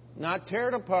 Not tear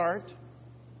it apart.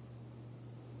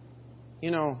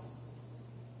 You know,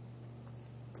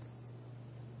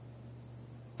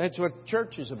 that's what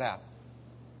church is about.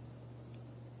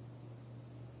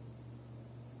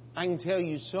 I can tell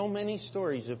you so many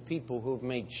stories of people who have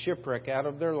made shipwreck out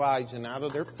of their lives and out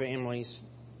of their families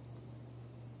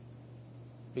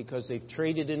because they've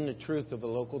traded in the truth of a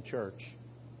local church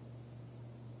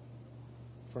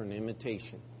for an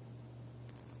imitation.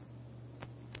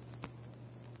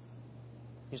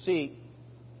 You see,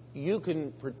 you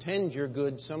can pretend you're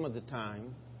good some of the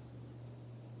time,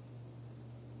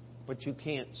 but you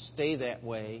can't stay that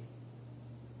way.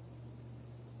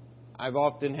 I've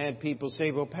often had people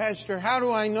say, well, Pastor, how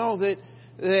do I know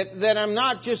that I'm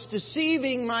not just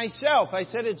deceiving myself? I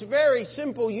said, it's very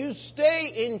simple. You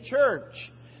stay in church.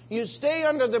 You stay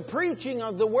under the preaching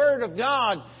of the Word of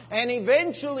God, and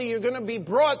eventually you're going to be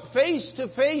brought face to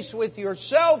face with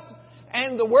yourself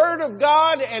and the Word of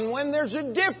God, and when there's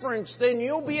a difference, then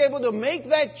you'll be able to make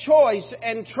that choice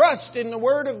and trust in the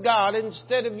Word of God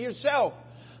instead of yourself.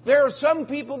 There are some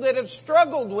people that have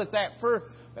struggled with that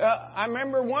I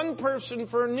remember one person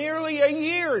for nearly a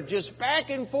year, just back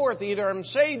and forth. Either I'm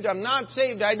saved, I'm not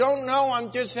saved, I don't know,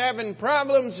 I'm just having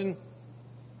problems. And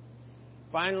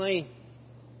finally,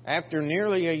 after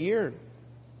nearly a year,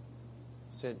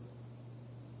 said,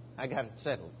 I got it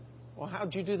settled. Well,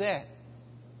 how'd you do that?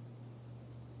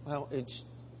 Well, it's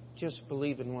just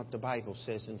believing what the Bible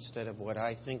says instead of what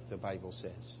I think the Bible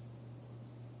says.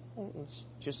 Well, it's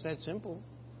just that simple.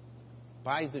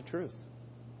 Buy the truth.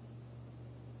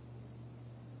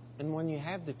 And when you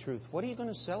have the truth, what are you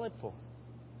going to sell it for?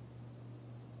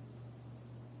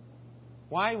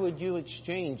 Why would you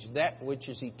exchange that which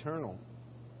is eternal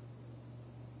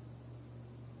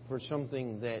for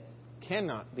something that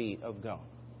cannot be of God?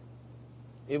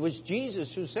 It was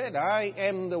Jesus who said, I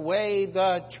am the way,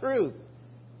 the truth,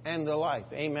 and the life.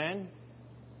 Amen?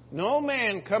 No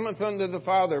man cometh unto the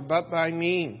Father but by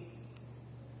me.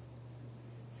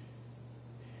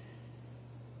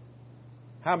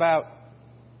 How about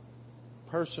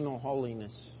personal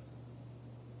holiness?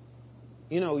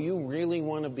 You know, you really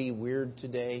want to be weird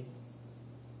today?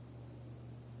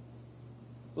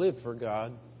 Live for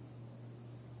God.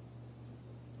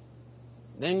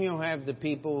 Then you'll have the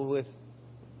people with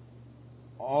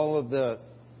all of the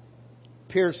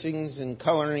piercings and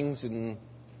colorings and,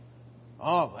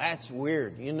 oh, that's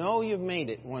weird. You know you've made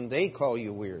it when they call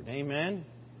you weird. Amen?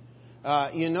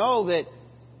 You know that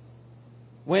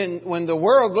when the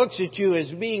world looks at you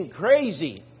as being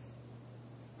crazy,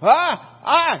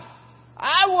 I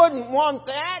wouldn't want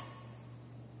that.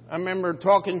 I remember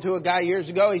talking to a guy years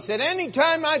ago. He said,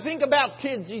 anytime I think about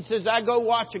kids, he says, I go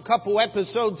watch a couple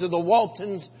episodes of the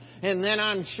Waltons, and then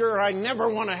I'm sure I never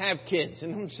want to have kids.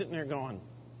 And I'm sitting there going,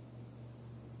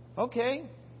 okay,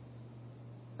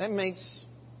 that makes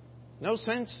no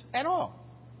sense at all.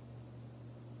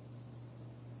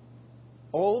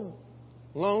 Old,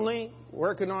 lonely,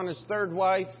 working on his third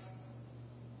wife,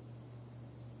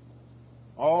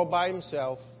 all by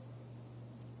himself.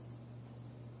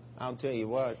 I'll tell you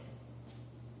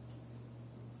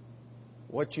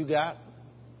what you got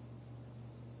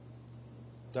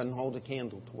doesn't hold a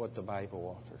candle to what the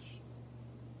Bible offers.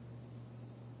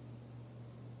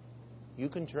 You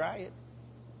can try it.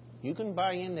 You can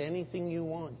buy into anything you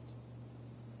want.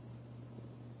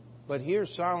 But here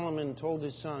Solomon told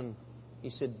his son, he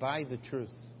said, buy the truth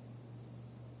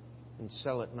and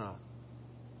sell it not.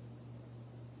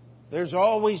 There's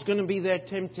always going to be that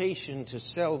temptation to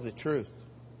sell the truth.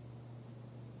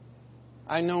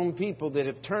 I've known people that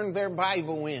have turned their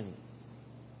Bible in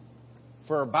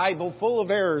for a Bible full of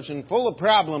errors and full of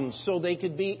problems so they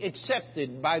could be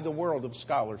accepted by the world of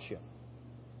scholarship.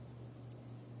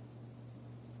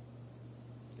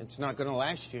 It's not going to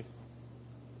last you.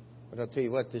 But I'll tell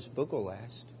you what, this book will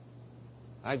last.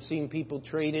 I've seen people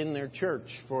trade in their church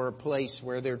for a place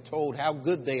where they're told how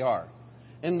good they are.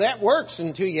 And that works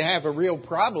until you have a real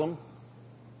problem.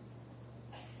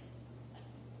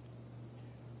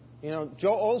 You know,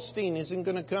 Joel Osteen isn't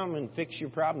going to come and fix your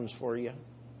problems for you.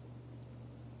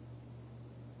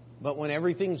 But when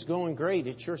everything's going great,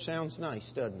 it sure sounds nice,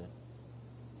 doesn't it?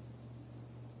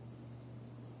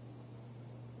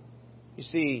 You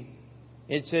see,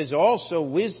 it says also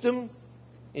wisdom,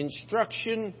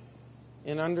 instruction,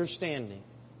 and understanding.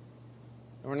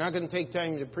 And we're not going to take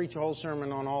time to preach a whole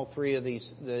sermon on all three of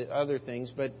the other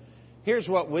things, but here's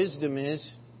what wisdom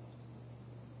is.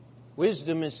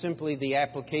 Wisdom is simply the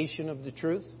application of the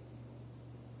truth.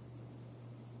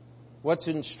 What's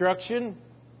instruction?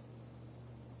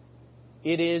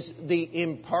 It is the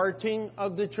imparting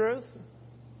of the truth.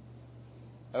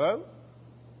 Hello?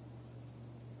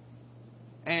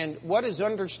 And what is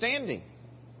understanding?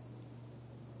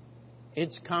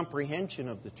 It's comprehension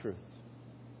of the truth.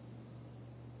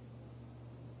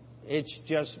 It's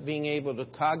just being able to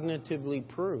cognitively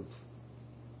prove.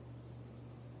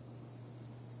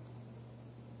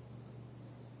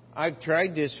 I've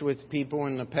tried this with people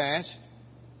in the past.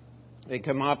 They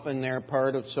come up and they're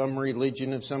part of some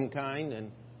religion of some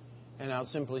kind, and I'll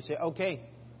simply say, okay,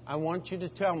 I want you to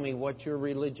tell me what your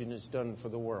religion has done for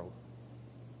the world.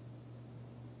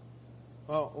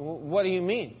 Well, what do you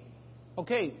mean?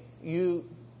 Okay, you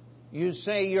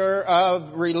say you're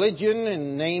of religion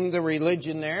and name the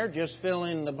religion there. Just fill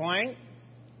in the blank.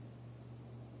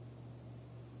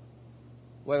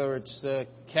 Whether it's the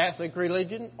Catholic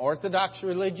religion, Orthodox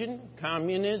religion,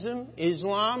 communism,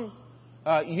 Islam.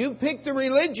 You pick the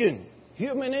religion.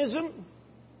 Humanism,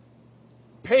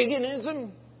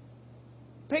 paganism.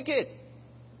 Pick it.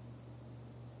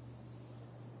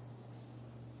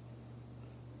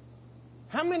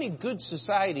 How many good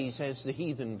societies has the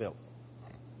heathen built?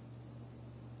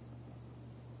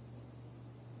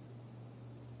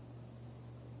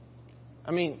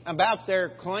 I mean, about their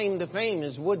claim to fame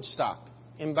is Woodstock.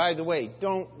 And by the way,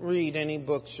 don't read any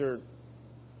books or...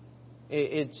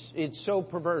 It's so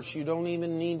perverse you don't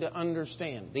even need to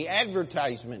understand. The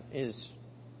advertisement is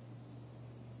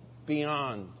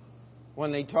beyond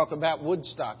when they talk about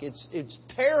Woodstock. It's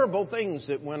terrible things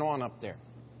that went on up there.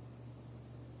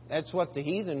 That's what the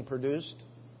heathen produced.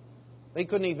 They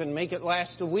couldn't even make it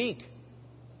last a week.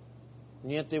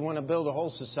 And yet they want to build a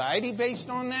whole society based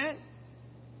on that?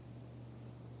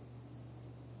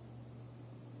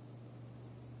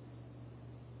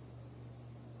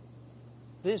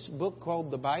 This book called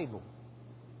the Bible.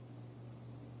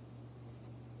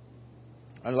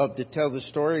 I love to tell the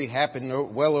story. It happened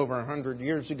well over 100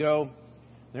 years ago.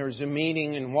 There was a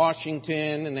meeting in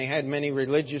Washington, and they had many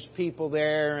religious people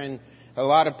there, and a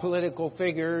lot of political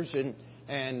figures,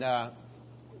 and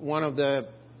one of the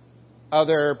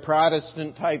other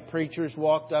Protestant-type preachers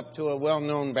walked up to a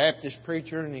well-known Baptist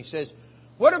preacher, and he says,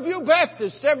 "What have you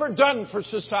Baptists ever done for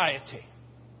society?"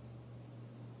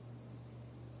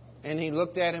 And he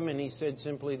looked at him and he said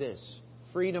simply this,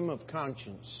 "Freedom of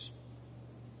conscience,"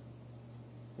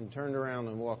 and turned around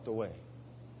and walked away.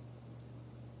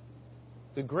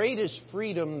 The greatest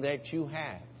freedom that you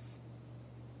have,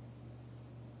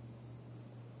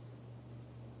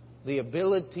 the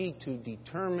ability to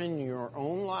determine your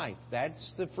own life,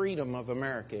 that's the freedom of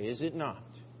America, is it not?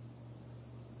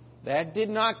 That did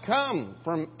not come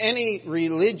from any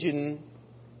religion.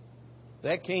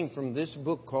 That came from this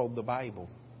book called the Bible.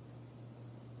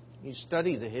 You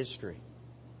study the history.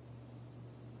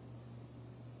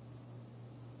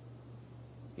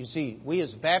 You see, we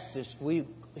as Baptists, we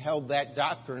held that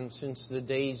doctrine since the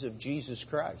days of Jesus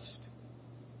Christ.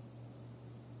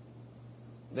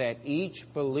 That each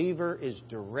believer is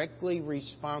directly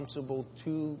responsible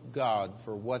to God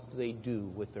for what they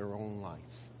do with their own life.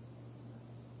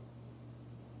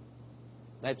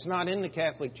 That's not in the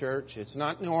Catholic Church. It's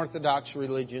not in the Orthodox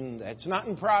religion. That's not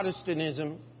in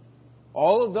Protestantism.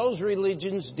 All of those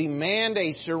religions demand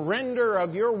a surrender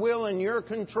of your will and your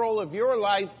control of your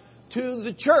life to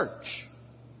the church.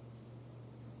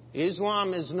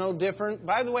 Islam is no different.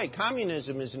 By the way,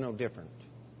 communism is no different.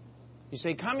 You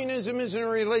say, communism isn't a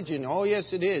religion. Oh,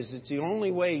 yes, it is. It's the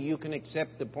only way you can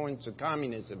accept the points of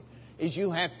communism, is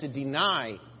you have to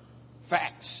deny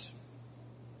facts.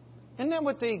 Isn't that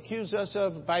what they accuse us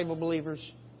of, Bible believers?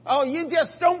 Oh, you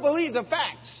just don't believe the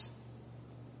facts.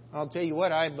 I'll tell you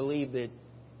what, I believe that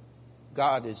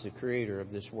God is the creator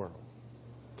of this world,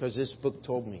 because this book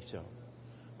told me so.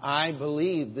 I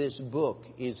believe this book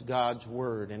is God's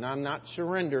Word, and I'm not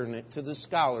surrendering it to the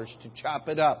scholars to chop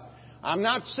it up. I'm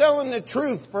not selling the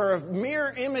truth for a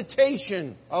mere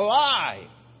imitation, a lie,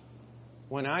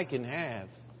 when I can have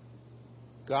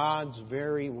God's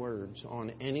very words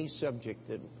on any subject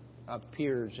that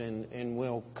appears and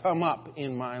will come up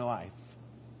in my life.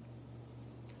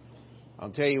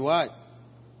 I'll tell you what,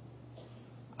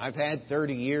 I've had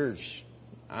 30 years.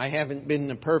 I haven't been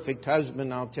the perfect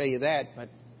husband, I'll tell you that, but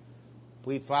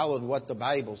we followed what the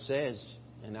Bible says.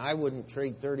 And I wouldn't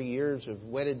trade 30 years of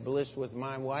wedded bliss with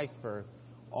my wife for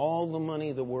all the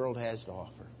money the world has to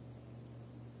offer.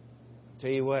 Tell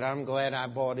you what, I'm glad I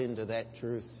bought into that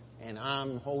truth. And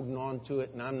I'm holding on to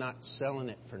it, and I'm not selling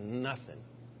it for nothing.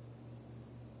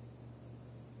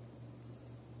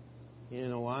 You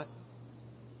know what?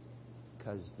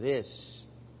 Because this,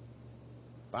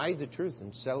 buy the truth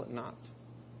and sell it not.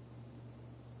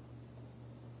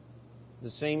 The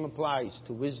same applies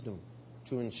to wisdom,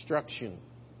 to instruction,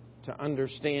 to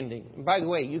understanding. And by the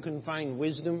way, you can find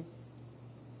wisdom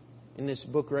in this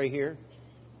book right here.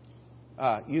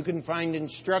 You can find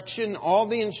instruction. All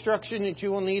the instruction that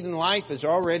you will need in life is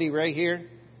already right here.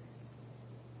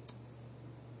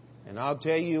 And I'll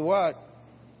tell you what,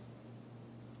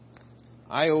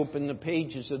 I open the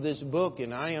pages of this book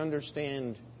and I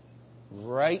understand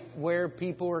right where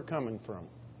people are coming from.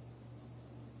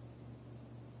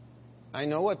 I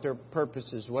know what their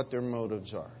purpose is, what their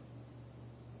motives are.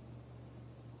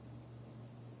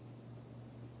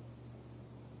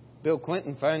 Bill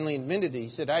Clinton finally admitted it. He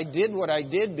said, I did what I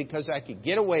did because I could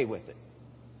get away with it.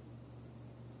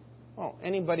 Well,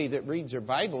 anybody that reads their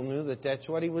Bible knew that that's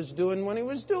what he was doing when he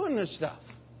was doing this stuff.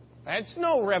 That's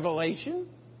no revelation.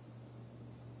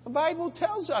 The Bible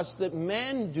tells us that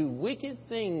men do wicked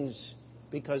things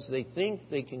because they think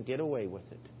they can get away with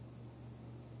it.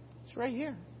 It's right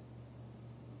here.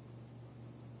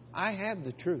 I have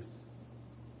the truth.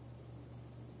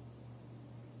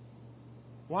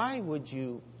 Why would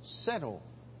you settle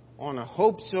on a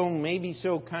hope so, maybe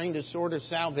so kind of sort of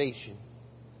salvation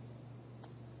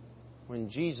when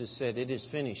Jesus said, it is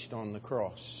finished on the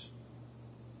cross?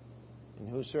 And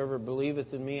whosoever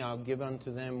believeth in me, I'll give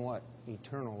unto them what?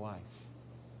 Eternal life.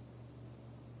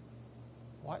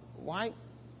 Why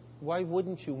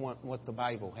wouldn't you want what the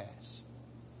Bible has?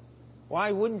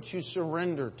 Why wouldn't you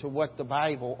surrender to what the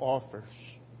Bible offers?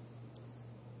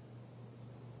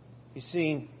 You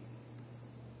see,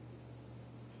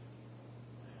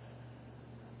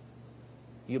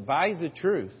 you buy the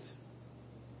truth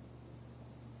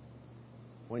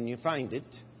when you find it,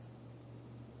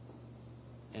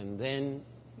 and then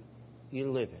you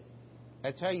live it.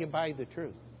 That's how you buy the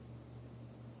truth.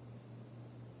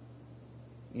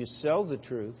 You sell the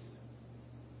truth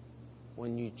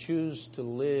when you choose to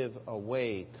live a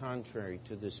way contrary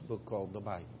to this book called the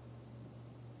Bible.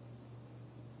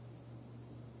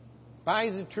 Buy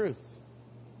the truth.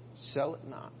 Sell it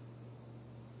not.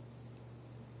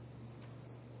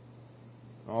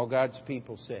 All God's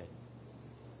people said.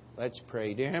 Let's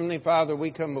pray. Dear Heavenly Father,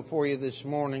 we come before you this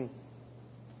morning.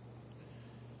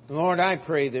 Lord, I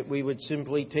pray that we would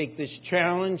simply take this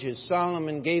challenge as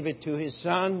Solomon gave it to his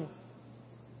son.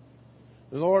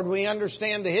 Lord, we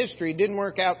understand the history. It didn't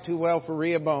work out too well for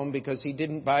Rehoboam because he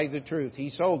didn't buy the truth. He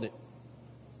sold it.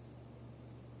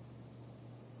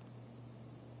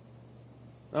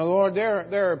 Now, Lord,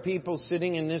 there are people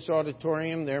sitting in this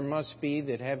auditorium, there must be,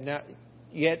 that have not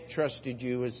yet trusted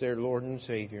you as their Lord and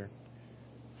Savior.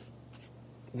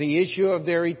 The issue of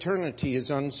their eternity is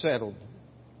unsettled.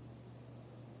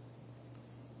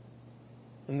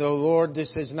 And though, Lord,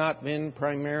 this has not been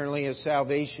primarily a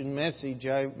salvation message,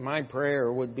 my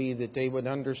prayer would be that they would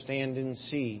understand and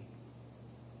see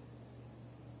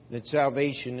that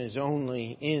salvation is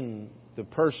only in the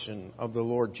person of the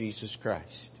Lord Jesus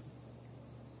Christ.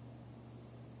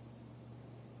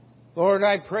 Lord,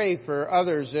 I pray for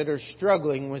others that are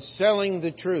struggling with selling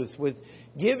the truth, with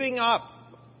giving up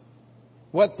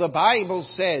what the Bible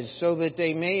says so that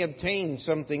they may obtain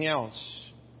something else.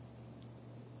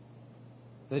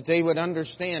 That they would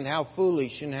understand how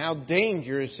foolish and how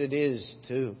dangerous it is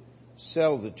to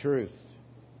sell the truth.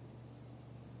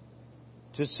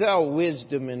 To sell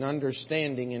wisdom and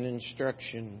understanding and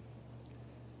instruction.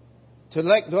 To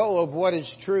let go of what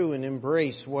is true and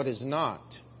embrace what is not.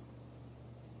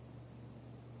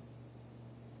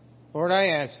 Lord, I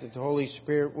ask that the Holy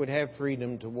Spirit would have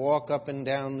freedom to walk up and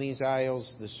down these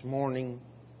aisles this morning,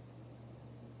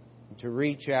 to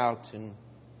reach out and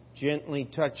gently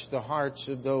touch the hearts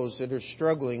of those that are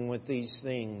struggling with these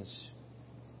things.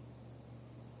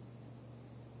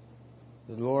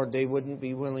 That, Lord, they wouldn't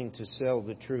be willing to sell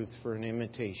the truth for an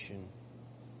imitation.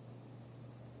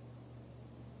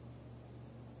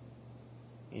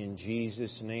 In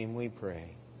Jesus' name we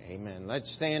pray. Amen.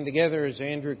 Let's stand together as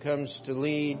Andrew comes to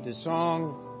lead the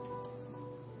song.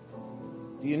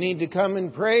 If you need to come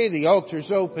and pray, the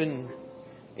altar's open.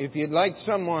 If you'd like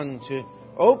someone to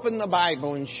open the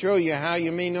Bible and show you how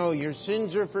you may know your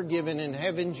sins are forgiven and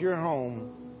heaven's your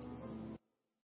home,